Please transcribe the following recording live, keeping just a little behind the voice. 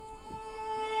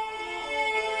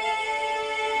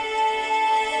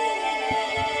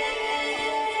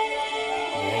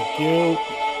you.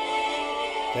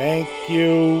 Thank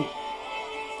you.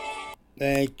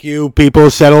 Thank you, people.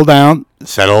 Settle down.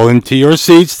 Settle into your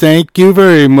seats. Thank you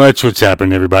very much. What's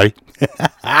happening, everybody?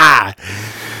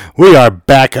 We are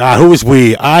back. Who is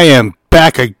we? I am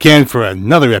back again for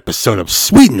another episode of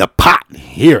Sweeten the Pot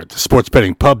here at the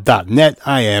sportsbettingpub.net.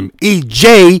 I am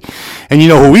EJ, and you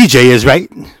know who EJ is, right?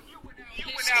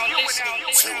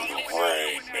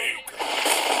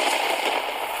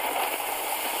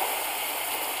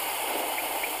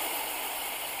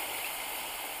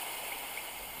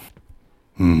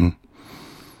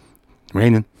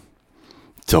 Raining.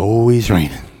 It's always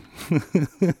raining.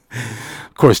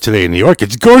 Of course, today in New York,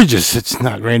 it's gorgeous. It's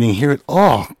not raining here at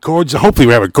all. Gorgeous. Hopefully,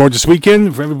 we have a gorgeous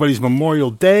weekend for everybody's Memorial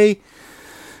Day.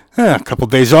 A couple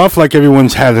days off, like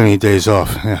everyone's had any days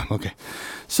off. Yeah, okay.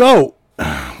 So,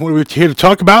 what are we here to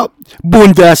talk about?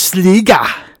 Bundesliga.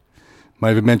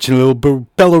 Might have mentioned a little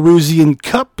Belarusian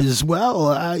Cup as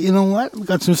well. You know what? We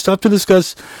got some stuff to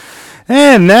discuss.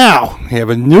 And now, we have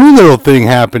a new little thing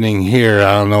happening here.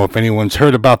 I don't know if anyone's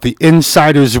heard about the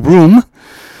Insider's Room,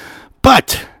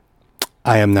 but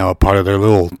I am now a part of their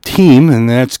little team, and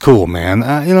that's cool, man.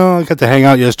 I got to hang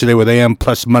out yesterday with AM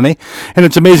Plus Money, and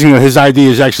it's amazing that his ID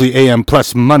is actually AM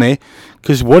Plus Money,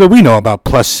 because what do we know about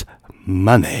Plus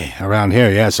Money around here?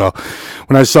 Yeah, so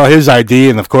when I saw his ID,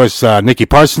 and of course, Nicky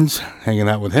Parsons, hanging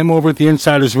out with him over at the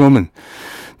Insider's Room, and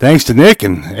thanks to Nick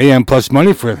and AM Plus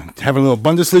Money for having a little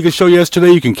Bundesliga show yesterday.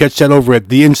 You can catch that over at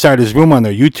the Insider's Room on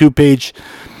their YouTube page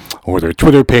or their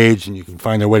Twitter page, and you can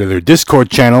find their way to their Discord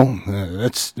channel.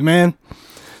 Man,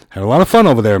 had a lot of fun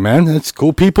over there, man. It's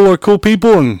cool people are cool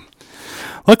people, and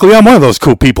luckily I'm one of those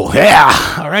cool people.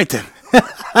 Yeah, all right then.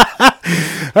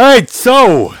 All right,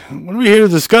 so what are we here to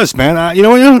discuss, man? Am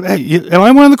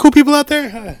I one of the cool people out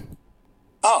there?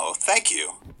 Oh, thank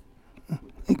you.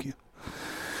 Thank you.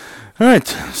 All right,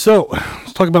 so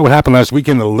let's talk about what happened last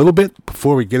weekend a little bit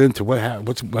before we get into what happened.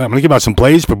 I'm going to give out some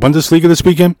plays for Bundesliga this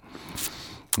weekend.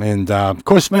 And, of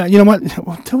course, man, you know what?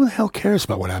 Who the hell cares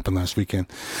about what happened last weekend?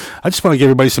 I just want to give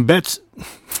everybody some bets.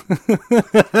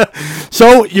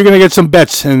 So you're going to get some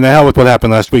bets in the hell with what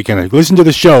happened last weekend. Listen to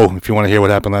the show if you want to hear what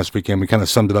happened last weekend. We kind of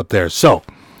summed it up there. So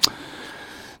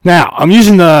now I'm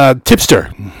using the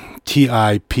Tipster.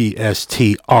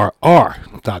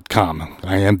 TIPSTRR.com.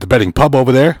 I am the betting pub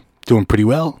over there. Doing pretty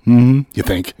well. You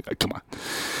think? Come on.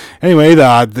 Anyway,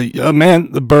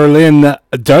 the Berlin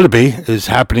Derby is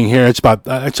happening here. It's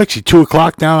actually 2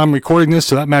 o'clock now. I'm recording this,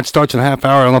 so that match starts in a half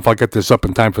hour. I don't know if I'll get this up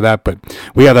in time for that, but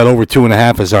we have that over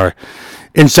 2.5 as our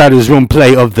Insider's Room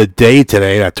play of the day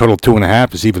today. That total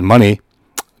 2.5 is even money.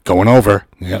 Going over.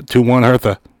 Yeah, 2-1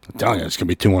 Hertha. I'm telling you, it's going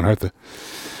to be 2-1 Hertha.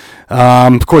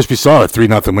 Of course, we saw a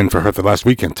 3-0 win for Hertha last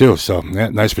weekend, too. So, yeah,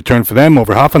 nice return for them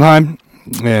over Hoffenheim.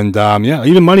 And,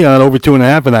 even money on that over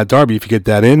 2.5 in that derby if you get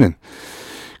that in. And,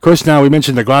 of course, now we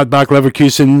mentioned the Gladbach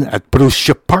Leverkusen at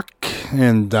Borussia Park.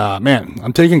 And, man,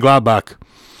 I'm taking Gladbach.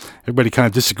 Everybody kind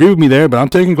of disagreed with me there, but I'm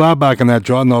taking Gladbach on that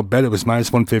draw. No bet. It was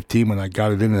minus 115 when I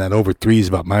got it in, and that over 3 is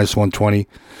about minus 120.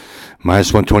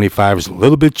 Minus 125 is a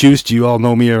little bit juiced. You all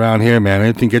know me around here, man.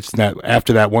 Anything gets that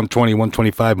after that 120,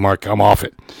 125 mark, I'm off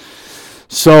it.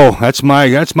 So that's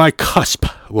my cusp,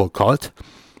 we'll call it.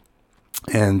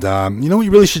 And you know what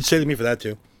you really should say to me for that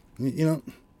too?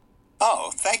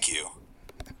 Oh, thank you.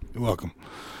 You're welcome.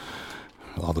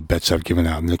 All the bets I've given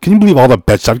out. Can you believe all the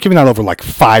bets? I've given out over like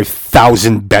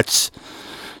 5,000 bets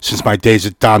since my days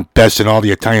at Don Best and all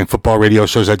the Italian football radio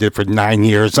shows I did for 9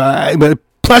 years.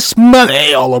 Plus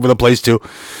money all over the place too.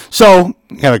 So,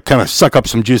 got to kind of suck up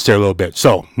some juice there a little bit.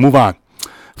 So, move on.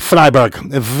 Freiburg,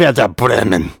 Werder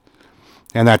Bremen.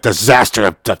 And that disaster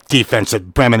of the defense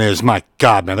that Bremen is, my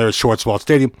God, man, they're at Schwarzwald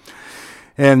Stadium.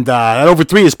 And that over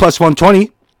 3 is plus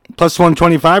 120. Plus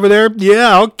 125 are there?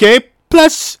 Yeah, okay.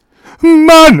 Plus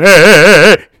money.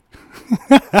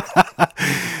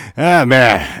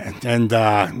 Man.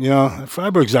 And,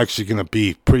 Freiburg's actually going to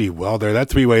be pretty well there. That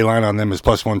 3-way line on them is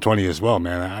plus 120 as well,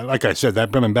 man. Like I said,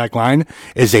 that Bremen back line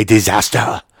is a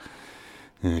disaster.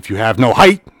 And if you have no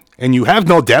height, and you have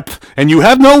no depth, and you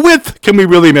have no width, can we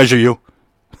really measure you?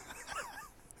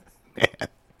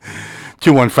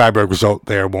 2-1 Freiburg result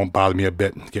there won't bother me a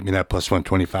bit. Get me that plus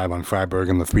 125 on Freiburg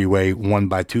and the 3-way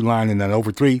 1x2 line and then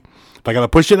over 3. If I got to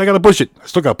push it, I got to push it. I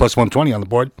still got plus 120 on the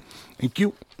board. Thank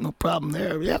you. No problem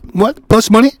there. Yeah. What? Plus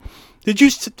money? Did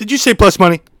you say plus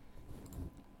money?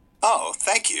 Oh,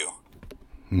 thank you.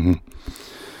 Mm-hmm.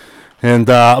 And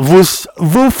Wolfsburg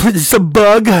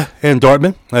and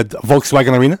Dortmund at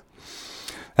Volkswagen Arena.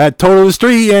 That total is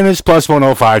 3 and it's plus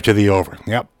 105 to the over.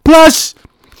 Yep. Plus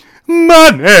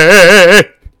money.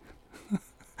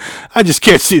 I just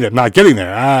can't see them not getting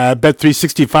there. I bet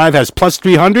 365 has plus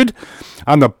 300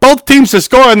 on the both teams to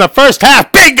score in the first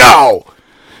half. Bingo!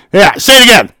 Yeah, say it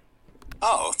again.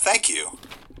 Oh, thank you.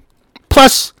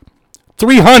 Plus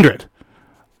 300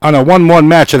 on a 1-1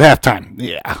 match at halftime.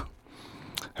 Yeah.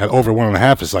 At over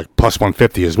 1.5 is like plus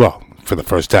 150 as well for the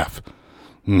first half.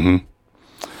 Now,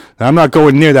 I'm not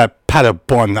going near that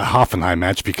Paderborn-Hoffenheim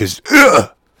match because,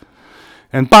 ugh.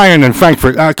 And Bayern and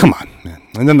Frankfurt, come on, man.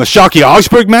 And then the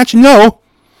Schalke-Augsburg match? No,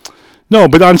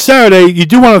 but on Saturday, you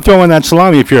do want to throw in that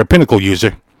salami if you're a Pinnacle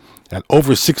user. At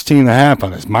over 16.5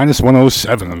 on this, minus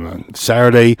 107 on the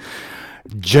Saturday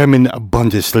German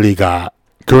Bundesliga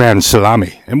Grand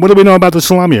Salami. And what do we know about the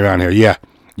salami around here? Yeah,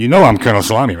 you know I'm Colonel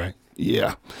Salami, right?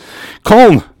 Yeah.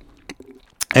 Cologne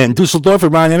and Dusseldorf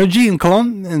around energy in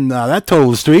Cologne, and that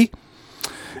total is 3.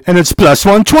 And it's plus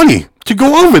 120 to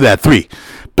go over that 3.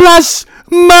 Plus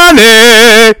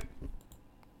money!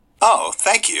 Oh,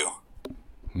 thank you.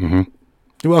 You're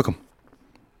welcome.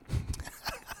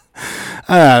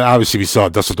 Obviously, we saw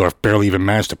Dusseldorf barely even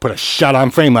manage to put a shot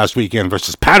on frame last weekend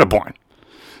versus Paderborn.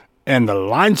 And the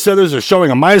line setters are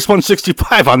showing a minus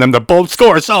 165 on them to both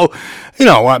score. So, you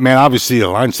know what, man, obviously the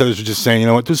line setters are just saying, you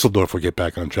know what, Dusseldorf will get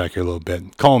back on track here a little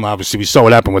bit. Cologne, obviously, we saw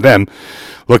what happened with them.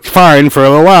 Looked fine for a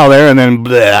little while there, and then,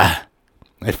 bleh,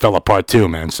 they fell apart too,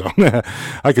 man. So,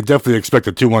 I could definitely expect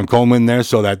a 2-1 Cologne win there.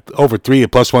 So, that over 3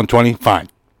 at plus 120, fine.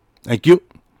 Thank you.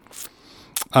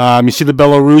 You see the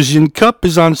Belarusian Cup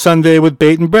is on Sunday with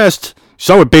Bate and Brest. You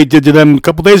saw what Bate did to them a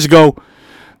couple days ago.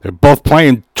 They're both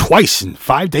playing twice in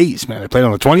 5 days, man. They played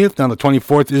on the 20th. Now the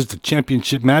 24th is the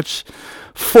championship match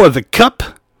for the Cup.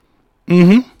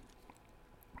 I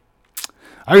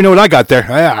already know what I got there.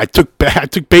 I took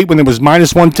Bate when it was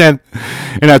minus 110,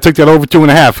 and I took that over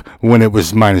 2.5 when it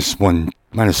was minus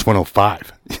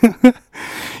 105.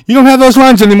 You don't have those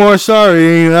lines anymore.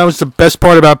 Sorry. That was the best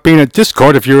part about being at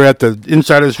Discord. If you were at the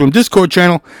Insiders Room Discord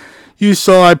channel, you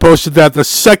saw I posted that the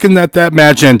second that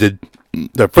match ended,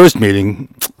 the first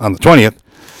meeting on the 20th,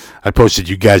 I posted,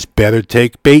 you guys better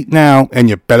take Bate now, and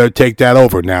you better take that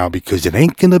over now, because it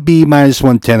ain't going to be minus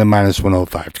 110 and minus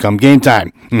 105 come game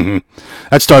time.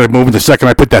 That started moving the second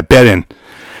I put that bet in.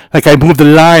 Like I moved the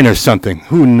line or something.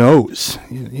 Who knows?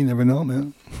 You never know,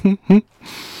 man.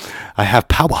 I have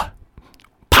power.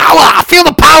 Power! Feel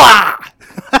the power!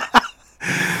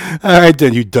 All right,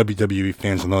 then, you WWE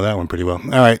fans will know that one pretty well.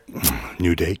 All right,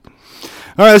 new date.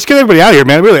 All right, let's get everybody out of here,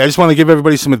 man. Really, I just want to give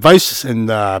everybody some advice and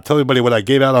tell everybody what I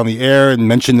gave out on the air and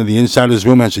mention in the Insiders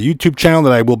Room as a YouTube channel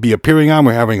that I will be appearing on.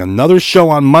 We're having another show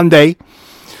on Monday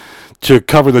to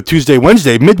cover the Tuesday,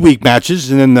 Wednesday midweek matches,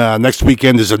 and then next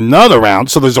weekend is another round.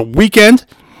 So there's a weekend,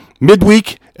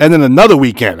 midweek, and then another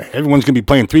weekend. Everyone's going to be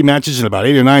playing 3 matches in about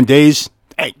 8 or 9 days.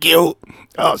 Thank you.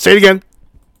 Oh, say it again.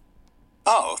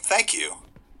 Oh, thank you.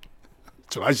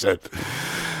 That's what I said.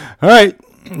 All right.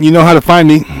 You know how to find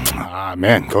me.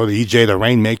 Man, go to EJ the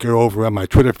Rainmaker over on my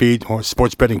Twitter feed or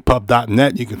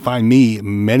sportsbettingpub.net. You can find me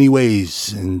many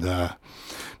ways. And, man,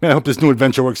 I hope this new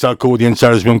adventure works out cool with the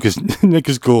Insiders Room because Nick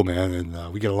is cool, man.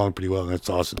 And we get along pretty well. And that's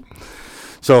awesome.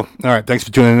 So, all right. Thanks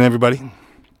for tuning in, everybody.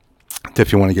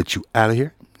 If you want to get you out of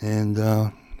here. And,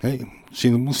 hey,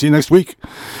 we'll see you next week.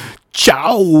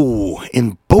 Ciao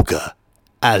in Boca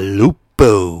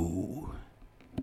Alupo.